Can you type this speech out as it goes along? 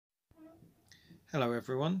Hello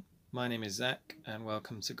everyone, my name is Zach and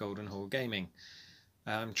welcome to Golden Hall Gaming.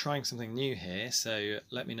 I'm trying something new here, so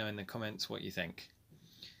let me know in the comments what you think.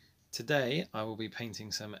 Today I will be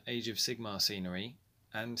painting some Age of Sigmar scenery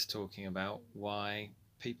and talking about why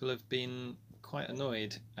people have been quite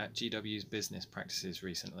annoyed at GW's business practices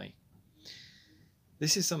recently.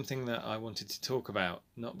 This is something that I wanted to talk about,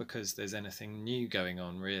 not because there's anything new going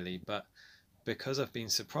on really, but because I've been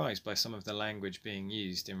surprised by some of the language being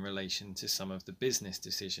used in relation to some of the business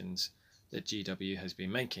decisions that GW has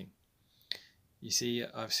been making. You see,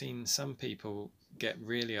 I've seen some people get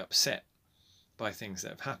really upset by things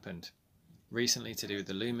that have happened, recently to do with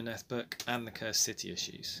the Lumineth book and the Cursed City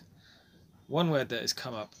issues. One word that has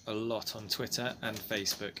come up a lot on Twitter and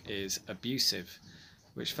Facebook is abusive,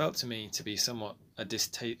 which felt to me to be somewhat a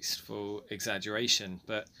distasteful exaggeration,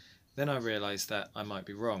 but then I realised that I might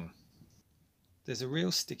be wrong. There's a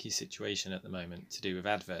real sticky situation at the moment to do with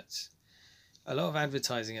adverts. A lot of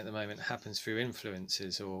advertising at the moment happens through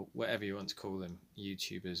influencers, or whatever you want to call them,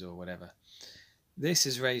 YouTubers or whatever. This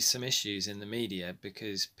has raised some issues in the media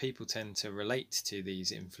because people tend to relate to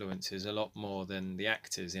these influencers a lot more than the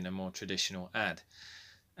actors in a more traditional ad,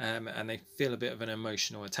 and they feel a bit of an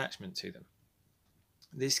emotional attachment to them.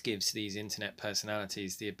 This gives these internet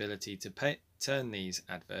personalities the ability to turn these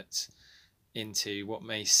adverts into what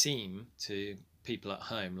may seem to people at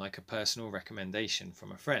home like a personal recommendation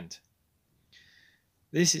from a friend.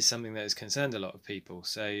 This is something that has concerned a lot of people.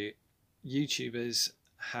 So YouTubers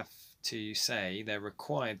have to say they're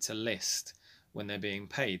required to list when they're being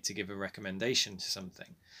paid to give a recommendation to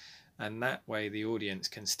something, and that way the audience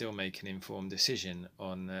can still make an informed decision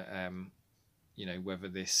on whether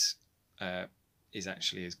this is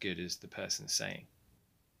actually as good as the person's saying.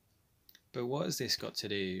 But what has this got to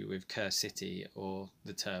do with Cursed City or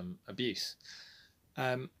the term abuse?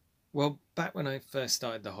 Well, back when I first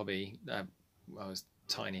started the hobby, I was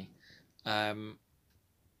tiny. GW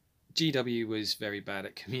was very bad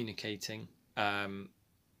at communicating.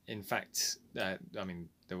 In fact, there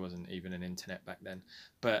wasn't even an internet back then.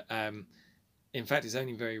 But in fact, it's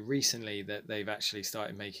only very recently that they've actually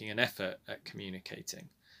started making an effort at communicating.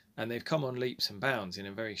 And they've come on leaps and bounds in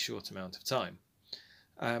a very short amount of time.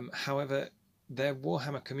 However, their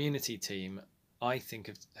Warhammer community team, I think,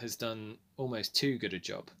 has done almost too good a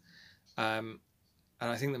job. And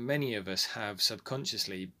I think that many of us have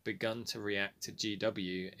subconsciously begun to react to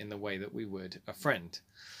GW in the way that we would a friend.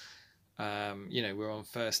 We're on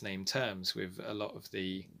first name terms with a lot of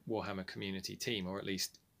the Warhammer community team, or at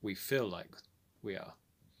least we feel like we are.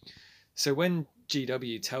 So when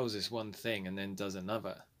GW tells us one thing and then does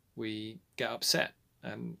another, we get upset,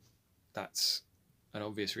 and that's an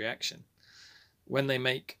obvious reaction. When they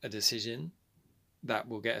make a decision that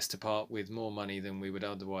will get us to part with more money than we would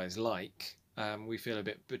otherwise like, we feel a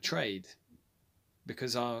bit betrayed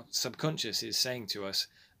because our subconscious is saying to us,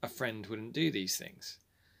 a friend wouldn't do these things.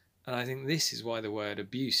 And I think this is why the word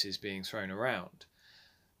abuse is being thrown around.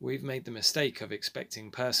 We've made the mistake of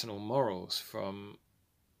expecting personal morals from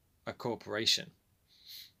a corporation.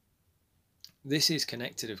 This is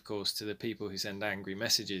connected, of course, to the people who send angry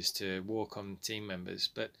messages to Warcom team members,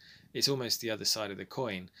 but it's almost the other side of the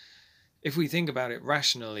coin. If we think about it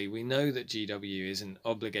rationally, we know that GW isn't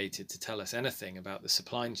obligated to tell us anything about the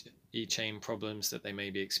supply chain problems that they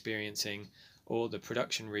may be experiencing or the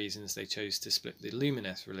production reasons they chose to split the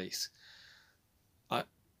Lumineth release. I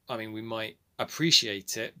mean, we might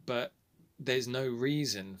appreciate it, but there's no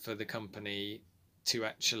reason for the company to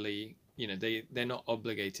actually, they're not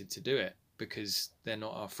obligated to do it because they're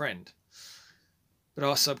not our friend. But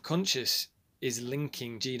our subconscious is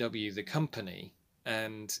linking GW, the company,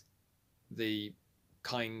 and the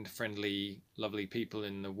kind, friendly, lovely people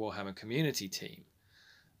in the Warhammer community team.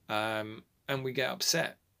 And we get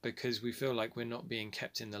upset because we feel like we're not being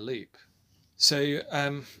kept in the loop. So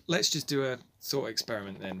let's just do a thought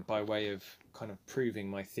experiment then by way of kind of proving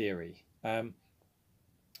my theory.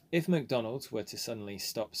 If McDonald's were to suddenly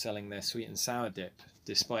stop selling their sweet and sour dip,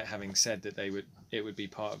 despite having said that it would be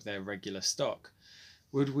part of their regular stock,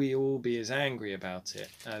 would we all be as angry about it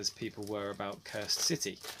as people were about Cursed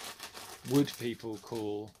City? Would people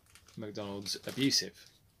call McDonald's abusive?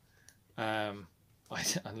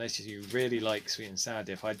 Unless you really like sweet and sour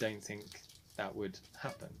dip, I don't think that would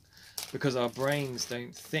happen, because our brains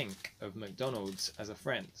don't think of McDonald's as a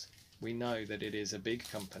friend. We know that it is a big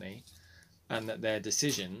company and that their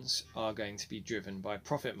decisions are going to be driven by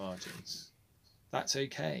profit margins. That's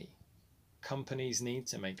okay. Companies need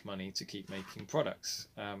to make money to keep making products.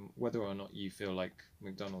 Whether or not you feel like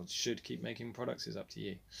McDonald's should keep making products is up to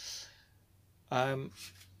you.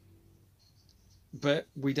 But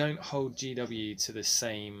we don't hold GW to the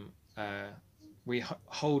same we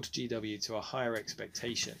hold GW to a higher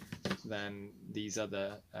expectation than these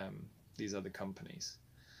other companies,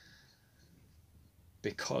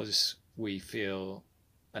 because we feel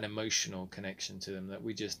an emotional connection to them that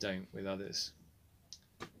we just don't with others.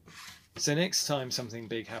 So next time something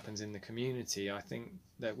big happens in the community, I think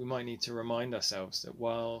that we might need to remind ourselves that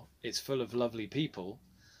while it's full of lovely people,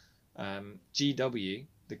 GW,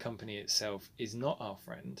 the company itself, is not our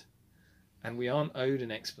friend, and we aren't owed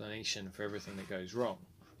an explanation for everything that goes wrong.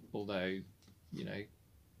 Although, you know,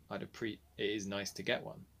 it is nice to get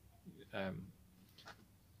one.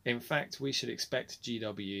 In fact, we should expect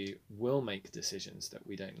GW will make decisions that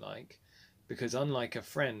we don't like, because unlike a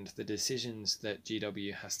friend, the decisions that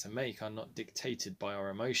GW has to make are not dictated by our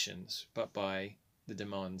emotions, but by the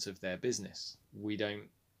demands of their business. We don't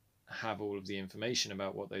have all of the information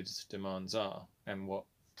about what those demands are and what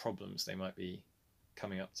problems they might be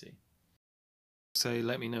coming up to. So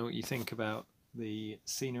let me know what you think about the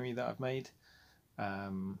scenery that I've made.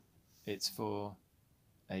 It's for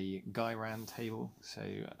a Gairan table, so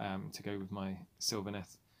to go with my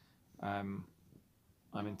Lumineth.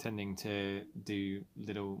 I'm intending to do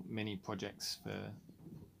little mini projects for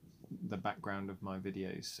the background of my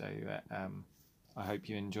videos, so I hope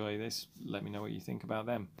you enjoy this. Let me know what you think about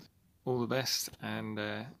them. All the best, and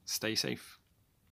stay safe.